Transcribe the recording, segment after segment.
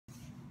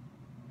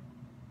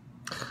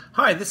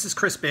Hi, this is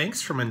Chris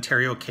Banks from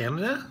Ontario,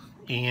 Canada,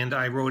 and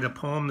I wrote a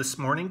poem this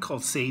morning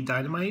called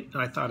SayDynamite,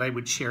 and I thought I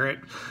would share it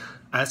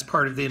as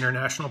part of the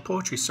International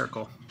Poetry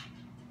Circle.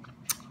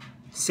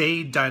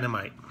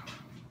 SayDynamite.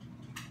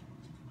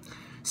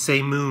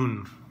 Say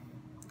moon,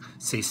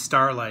 say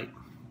starlight,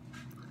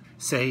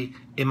 say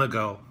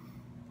imago,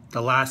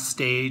 the last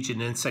stage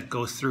an insect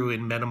goes through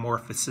in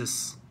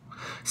metamorphosis.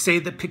 Say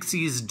the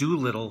pixies do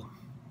little,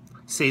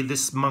 say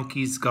this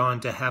monkey's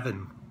gone to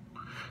heaven.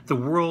 The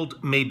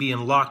world may be in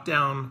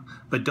lockdown,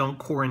 but don't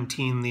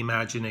quarantine the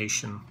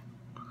imagination.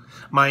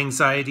 My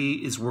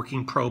anxiety is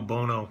working pro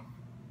bono.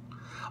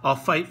 I'll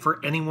fight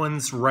for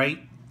anyone's right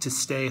to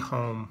stay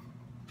home.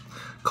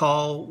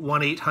 Call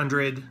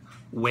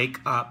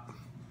 1-800-WAKE-UP.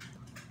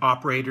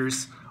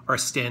 Operators are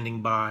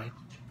standing by.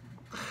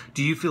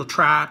 Do you feel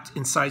trapped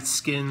inside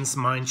skin's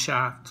mine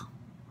shaft?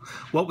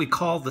 What we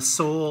call the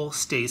soul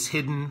stays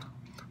hidden,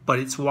 but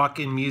its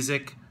walk-in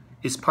music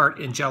is part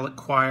angelic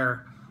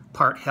choir,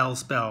 part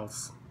hell's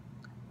bells.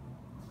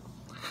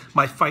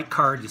 My fight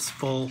card is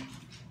full.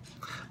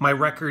 My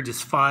record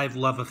is 5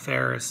 love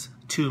affairs,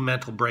 2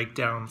 mental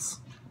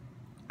breakdowns.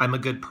 I'm a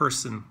good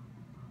person.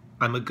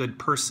 I'm a good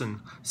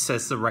person,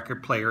 says the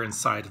record player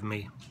inside of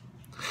me.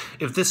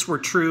 If this were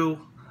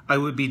true, I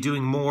would be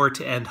doing more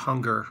to end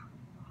hunger,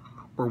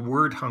 or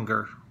word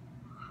hunger.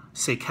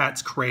 Say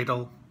cat's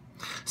cradle,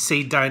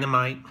 say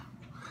dynamite,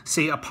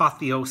 say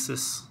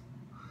apotheosis.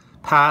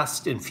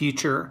 Past and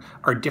future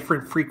are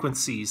different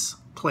frequencies,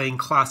 playing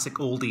classic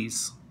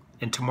oldies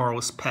and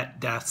tomorrow's pet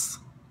deaths.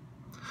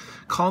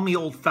 Call me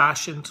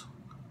old-fashioned,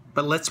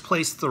 but let's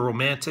place the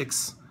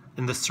romantics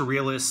and the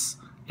surrealists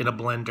in a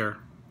blender.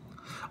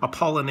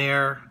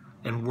 Apollinaire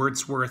and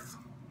Wordsworth,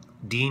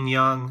 Dean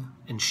Young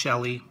and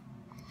Shelley.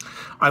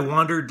 I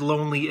wandered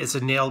lonely as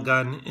a nail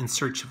gun in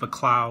search of a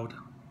cloud.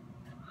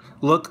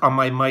 Look on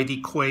my mighty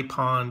koi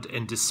pond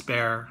and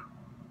despair.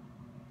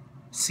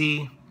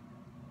 See,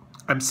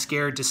 I'm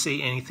scared to say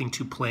anything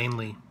too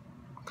plainly.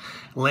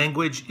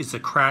 Language is a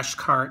crash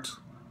cart,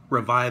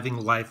 reviving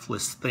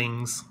lifeless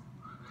things.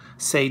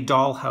 Say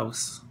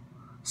dollhouse,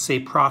 say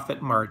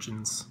profit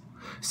margins,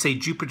 say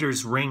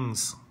Jupiter's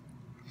rings.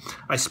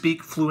 I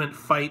speak fluent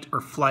fight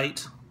or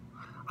flight.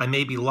 I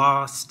may be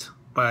lost,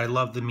 but I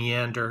love the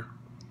meander,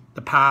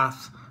 the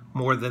path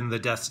more than the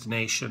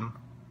destination.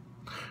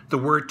 The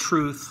word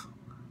truth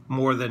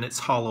more than its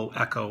hollow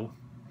echo.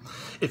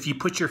 If you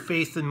put your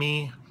faith in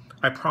me,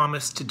 I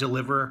promise to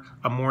deliver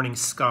a morning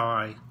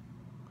sky,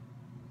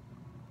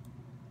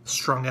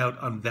 strung out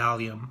on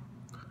Valium,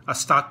 a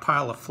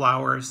stockpile of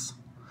flowers,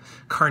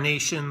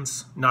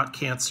 carnations, not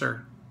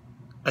cancer,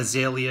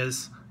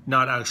 azaleas,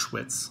 not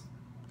Auschwitz.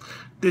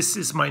 This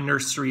is my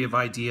nursery of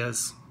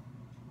ideas.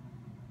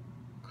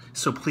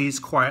 So please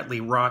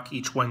quietly rock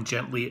each one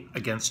gently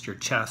against your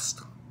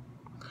chest.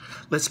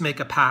 Let's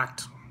make a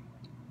pact.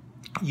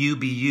 You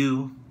be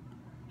you,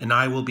 and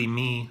I will be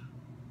me,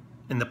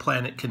 and the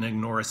planet can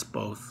ignore us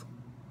both.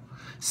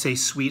 Say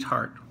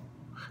sweetheart,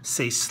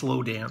 say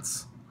slow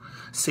dance,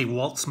 say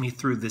waltz me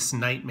through this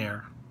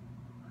nightmare.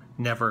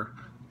 Never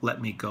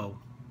let me go.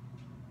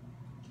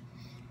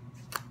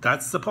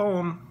 That's the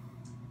poem.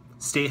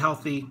 Stay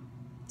healthy,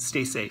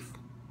 stay safe.